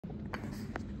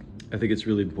I think it's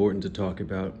really important to talk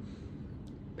about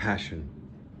passion.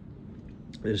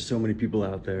 There's so many people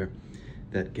out there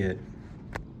that get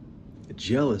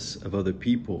jealous of other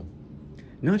people,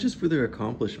 not just for their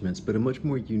accomplishments, but a much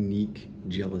more unique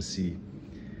jealousy.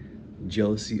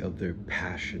 Jealousy of their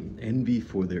passion, envy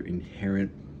for their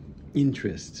inherent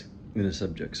interest in a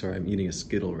subject. Sorry, I'm eating a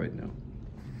Skittle right now.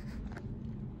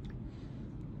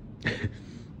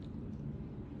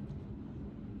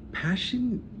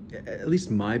 Passion, at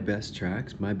least my best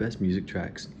tracks, my best music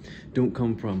tracks, don't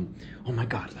come from, oh my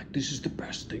God, like this is the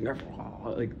best thing ever.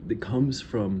 Like it comes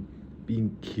from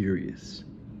being curious.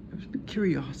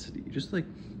 Curiosity, just like,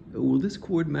 will this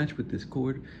chord match with this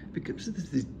chord? Because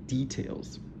of these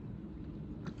details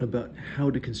about how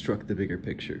to construct the bigger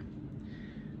picture.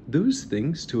 Those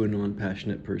things to a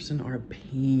non-passionate person are a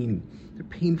pain. They're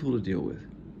painful to deal with.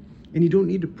 And you don't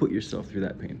need to put yourself through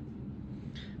that pain.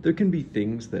 There can be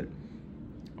things that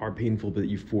are painful but that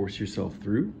you force yourself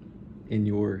through in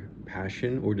your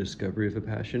passion or discovery of a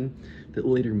passion that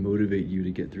later motivate you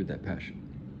to get through that passion.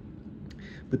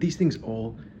 But these things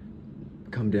all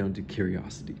come down to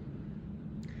curiosity.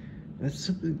 And that's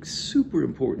something super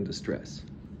important to stress,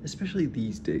 especially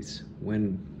these days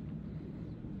when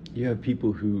you have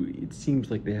people who it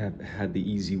seems like they have had the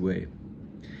easy way.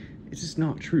 It's just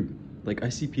not true. Like I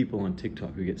see people on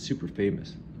TikTok who get super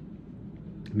famous.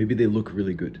 Maybe they look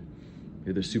really good.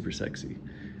 Maybe they're super sexy.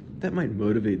 That might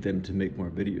motivate them to make more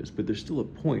videos, but there's still a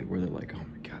point where they're like, oh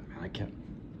my God, man, I can't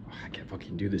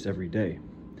fucking do this every day.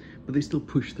 But they still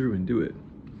push through and do it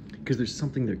because there's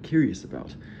something they're curious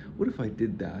about. What if I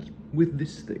did that with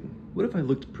this thing? What if I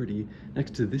looked pretty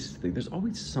next to this thing? There's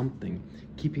always something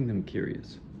keeping them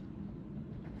curious.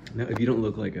 Now, if you don't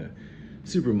look like a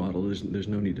supermodel, there's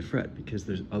no need to fret because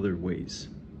there's other ways.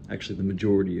 Actually, the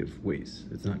majority of ways.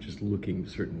 It's not just looking a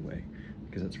certain way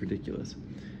because that's ridiculous.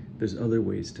 There's other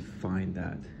ways to find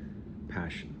that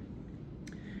passion.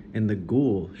 And the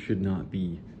goal should not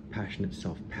be passion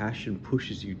itself. Passion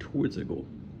pushes you towards a goal.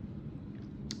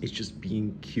 It's just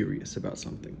being curious about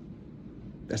something.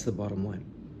 That's the bottom line.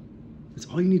 That's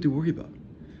all you need to worry about,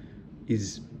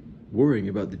 is worrying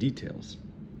about the details.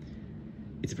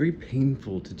 It's very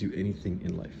painful to do anything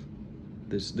in life.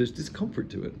 There's discomfort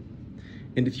to it.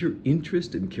 And if your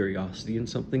interest and curiosity in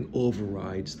something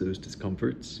overrides those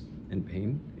discomforts and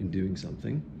pain in doing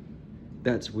something,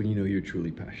 that's when you know you're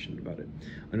truly passionate about it.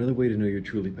 Another way to know you're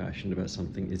truly passionate about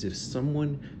something is if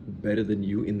someone better than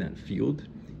you in that field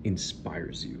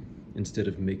inspires you instead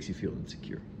of makes you feel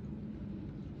insecure.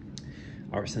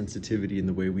 Our sensitivity in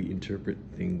the way we interpret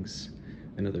things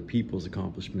and other people's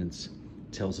accomplishments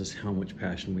tells us how much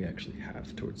passion we actually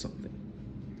have towards something.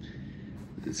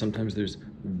 Sometimes there's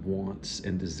wants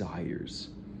and desires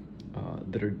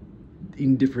that are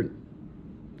in different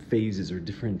phases or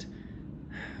different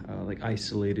like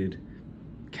isolated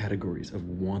categories of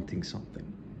wanting something.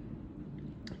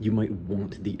 You might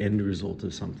want the end result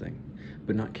of something,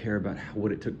 but not care about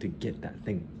what it took to get that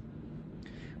thing.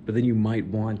 But then you might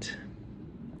want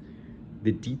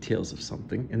the details of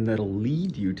something, and that'll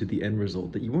lead you to the end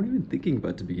result that you weren't even thinking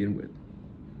about to begin with.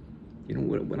 You know,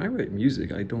 when I write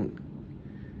music,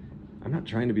 I'm not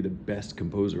trying to be the best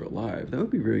composer alive. That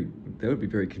would be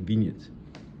very convenient.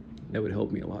 That would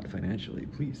help me a lot financially.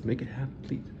 Please make it happen,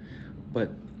 please.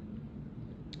 But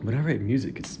when I write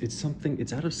music, it's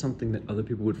out of something that other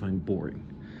people would find boring.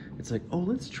 It's like, oh,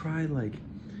 let's try, like,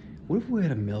 what if we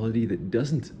had a melody that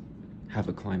doesn't have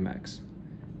a climax?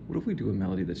 What if we do a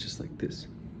melody that's just like this?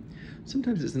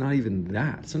 Sometimes it's not even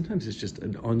that. Sometimes it's just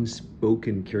an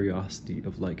unspoken curiosity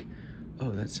of like,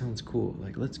 oh, that sounds cool.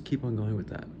 Like, let's keep on going with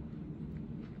that.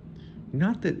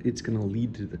 Not that it's gonna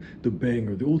lead to the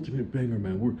banger, the ultimate banger,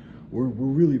 man.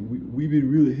 We've been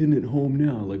really hitting it home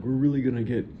now. Like, we're really gonna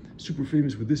get super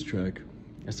famous with this track.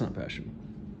 That's not passion.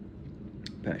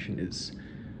 Passion is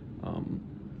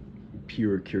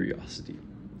pure curiosity.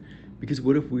 Because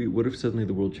what if suddenly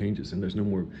the world changes and there's no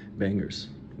more bangers?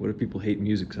 What if people hate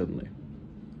music suddenly?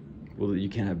 Well, you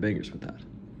can't have bangers with that.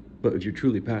 But if you're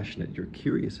truly passionate, you're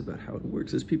curious about how it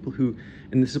works. There's people who,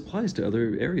 and this applies to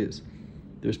other areas,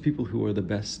 there's people who are the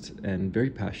best and very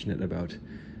passionate about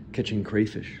catching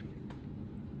crayfish.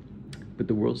 But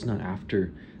the world's not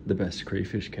after the best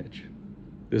crayfish catch.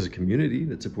 There's a community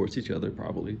that supports each other,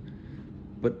 probably,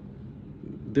 but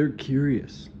they're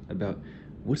curious about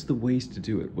what's the ways to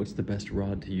do it? What's the best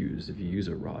rod to use? If you use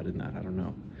a rod in that, I don't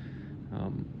know.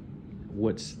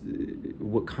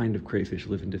 What kind of crayfish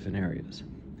live in different areas?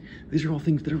 These are all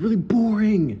things that are really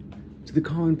boring to the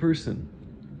common person,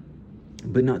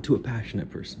 but not to a passionate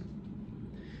person.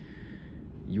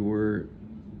 Your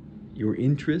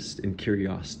interest and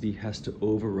curiosity has to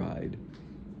override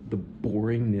the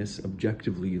boringness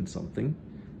objectively in something,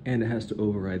 and it has to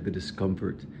override the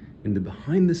discomfort in the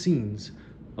behind the scenes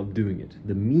of doing it,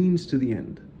 the means to the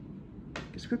end.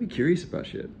 Just gotta be curious about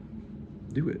shit.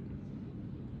 Do it.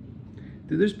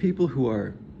 There's people who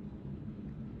are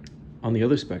on the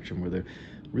other spectrum where they're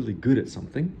really good at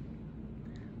something,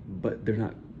 but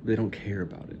they don't care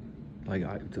about it. Like,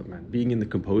 man, being in the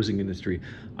composing industry,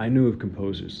 I know of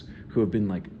composers who have been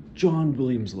like John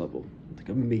Williams level, like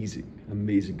amazing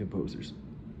composers.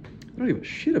 They don't give a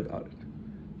shit about it.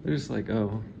 They're just like,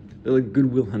 oh, they're like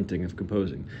Goodwill Hunting of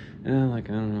composing. And I'm like,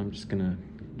 I don't know, I'm just gonna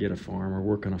get a farm or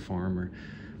work on a farm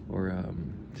or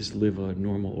just live a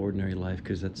normal, ordinary life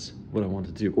because that's what I want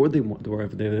to do. Or they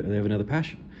have another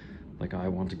passion. Like, I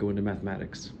want to go into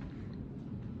mathematics.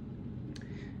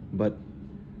 But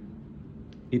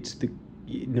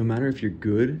no matter if you're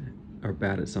good or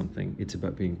bad at something, it's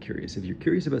about being curious. If you're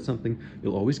curious about something,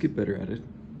 you'll always get better at it,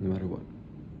 no matter what.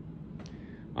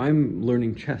 I'm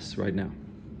learning chess right now.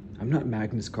 I'm not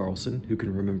Magnus Carlsen, who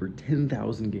can remember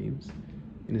 10,000 games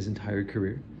in his entire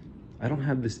career. I don't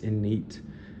have this innate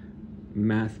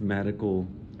mathematical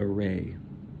array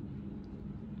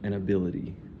and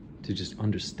ability to just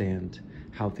understand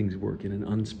how things work in an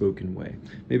unspoken way.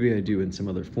 Maybe I do in some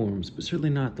other forms, but certainly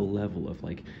not the level of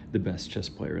like the best chess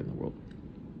player in the world.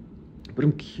 But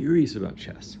I'm curious about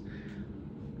chess.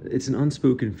 It's an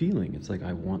unspoken feeling. It's like,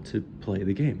 I want to play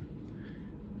the game.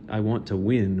 I want to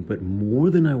win, but more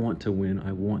than I want to win,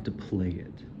 I want to play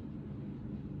it.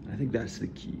 I think that's the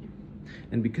key.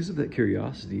 And because of that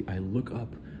curiosity, I look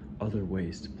up other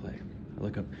ways to play. I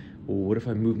look up, well, what if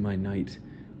I move my knight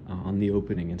on the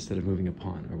opening instead of moving a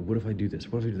pawn? Or what if I do this?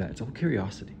 What if I do that? It's all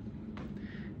curiosity.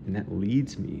 And that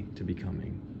leads me to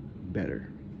becoming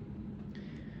better.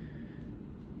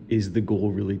 Is the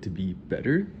goal really to be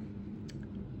better?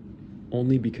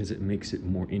 Only because it makes it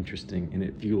more interesting and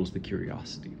it fuels the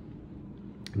curiosity.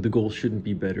 The goal shouldn't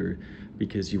be better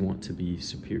because you want to be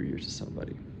superior to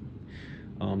somebody.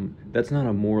 That's not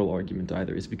a moral argument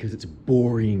either. It's because it's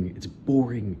boring. It's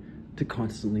boring to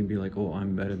constantly be like, oh,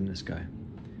 I'm better than this guy.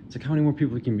 It's like, how many more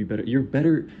people can be better? You're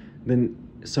better than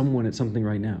someone at something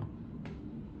right now.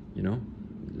 You know?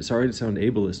 Sorry to sound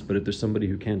ableist, but if there's somebody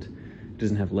who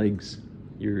doesn't have legs,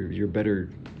 you're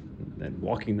better at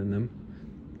walking than them.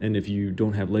 And if you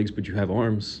don't have legs but you have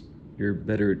arms, you're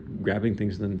better at grabbing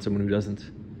things than someone who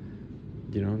doesn't.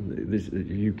 You know,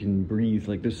 you can breathe.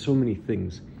 Like, there's so many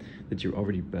things that you're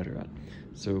already better at.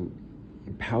 So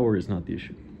power is not the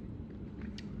issue.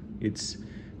 It's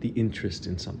the interest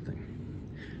in something.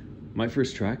 My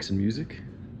first tracks in music,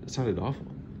 that sounded awful.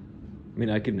 I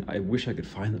mean, I wish I could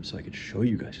find them so I could show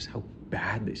you guys just how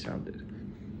bad they sounded.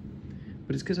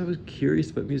 But it's because I was curious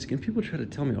about music, and people try to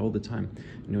tell me all the time,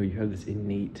 you know, you have this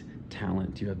innate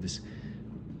talent, you have this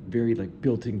very like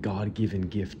built-in God-given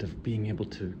gift of being able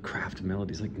to craft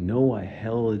melodies. Like, no, I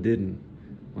hell didn't.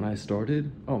 When I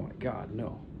started, oh my God,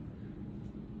 no.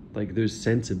 Like, there's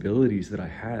sensibilities that I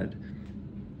had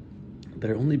that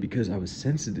are only because I was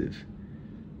sensitive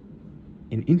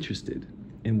and interested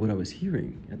in what I was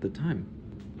hearing at the time.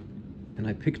 And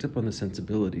I picked up on the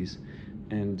sensibilities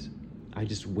and I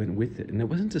just went with it. And it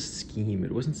wasn't a scheme.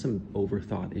 It wasn't some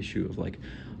overthought issue of like,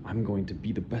 I'm going to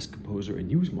be the best composer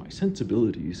and use my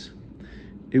sensibilities.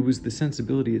 It was the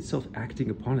sensibility itself acting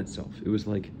upon itself. It was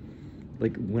like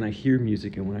when I hear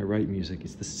music and when I write music,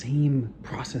 it's the same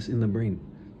process in the brain.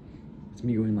 It's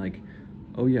me going like,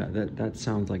 oh yeah, that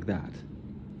sounds like that.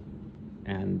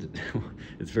 And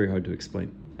it's very hard to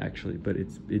explain, actually, but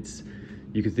it's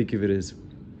you could think of it as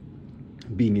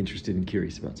being interested and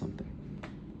curious about something.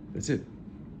 That's it.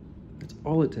 That's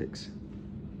all it takes.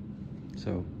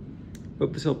 So,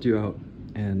 hope this helped you out,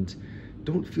 and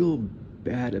don't feel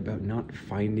bad about not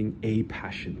finding a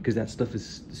passion, because that stuff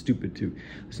is stupid too.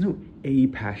 There's no a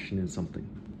passion in something.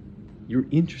 You're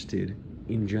interested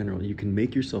in general. You can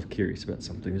make yourself curious about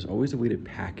something. There's always a way to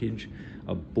package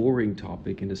a boring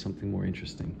topic into something more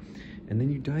interesting, and then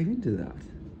you dive into that.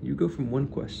 You go from one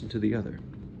question to the other.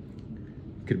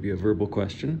 It could be a verbal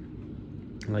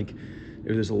question, like if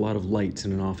there's a lot of lights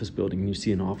in an office building and you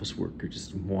see an office worker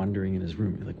just wandering in his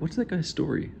room, you're like, what's that guy's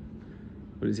story?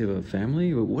 What, does he have a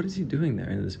family? What is he doing there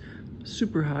in this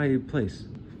super high place?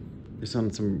 It's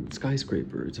on some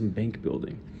skyscraper, some bank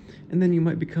building. And then you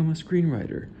might become a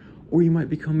screenwriter, or you might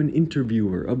become an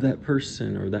interviewer of that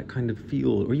person or that kind of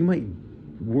field, or you might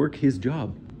work his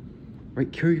job,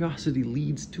 right? Curiosity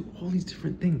leads to all these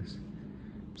different things.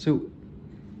 So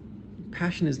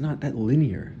passion is not that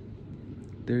linear.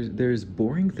 There's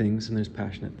boring things and there's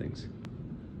passionate things.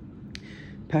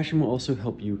 Passion will also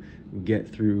help you get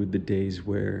through the days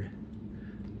where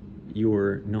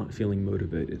you're not feeling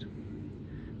motivated.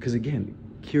 Because again,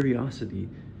 curiosity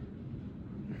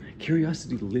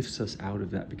lifts us out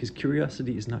of that, because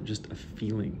curiosity is not just a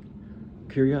feeling.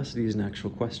 Curiosity is an actual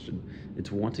question.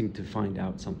 It's wanting to find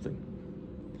out something.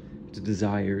 It's a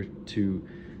desire to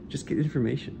just get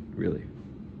information, really.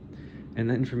 And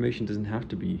that information doesn't have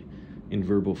to be in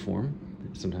verbal form.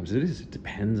 Sometimes it is. It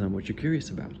depends on what you're curious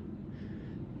about.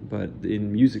 But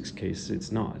in music's case,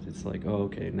 it's not. It's like, oh,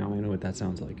 okay, now I know what that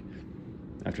sounds like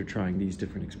after trying these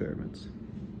different experiments.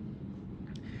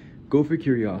 Go for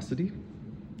curiosity,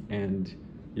 and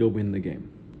you'll win the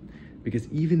game. Because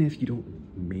even if you don't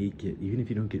make it, even if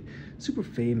you don't get super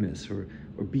famous or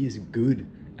be as good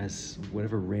as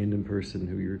whatever random person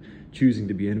who you're choosing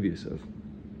to be envious of,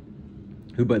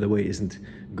 who, by the way, isn't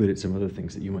good at some other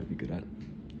things that you might be good at.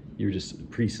 You're just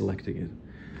pre-selecting it.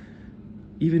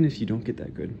 Even if you don't get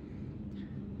that good,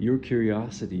 your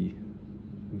curiosity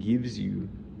gives you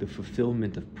the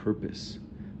fulfillment of purpose,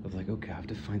 of like, okay, I have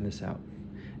to find this out.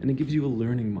 And it gives you a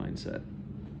learning mindset.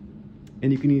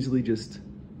 And you can easily just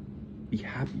be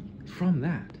happy from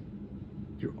that.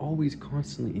 You're always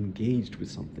constantly engaged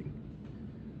with something,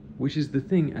 which is the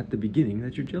thing at the beginning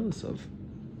that you're jealous of,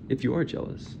 if you are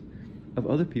jealous, of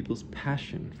other people's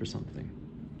passion for something.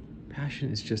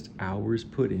 Passion is just hours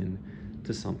put in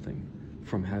to something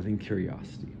from having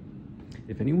curiosity.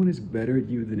 If anyone is better at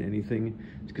you than anything,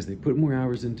 it's because they put more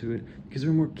hours into it, because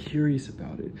they're more curious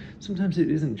about it. Sometimes it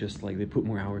isn't just like they put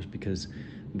more hours because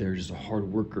they're just a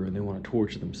hard worker and they want to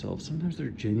torture themselves. Sometimes they're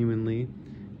genuinely,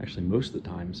 actually most of the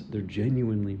times, they're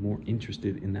genuinely more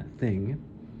interested in that thing.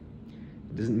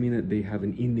 It doesn't mean that they have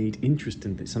an innate interest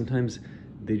in things. Sometimes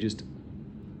they just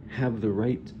have the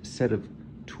right set of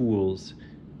tools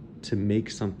to make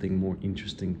something more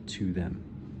interesting to them.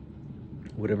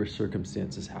 Whatever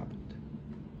circumstances happened,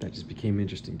 that just became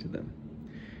interesting to them.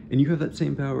 And you have that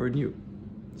same power in you.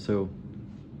 So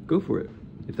go for it.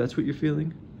 If that's what you're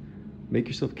feeling, make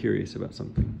yourself curious about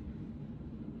something.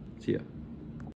 See ya.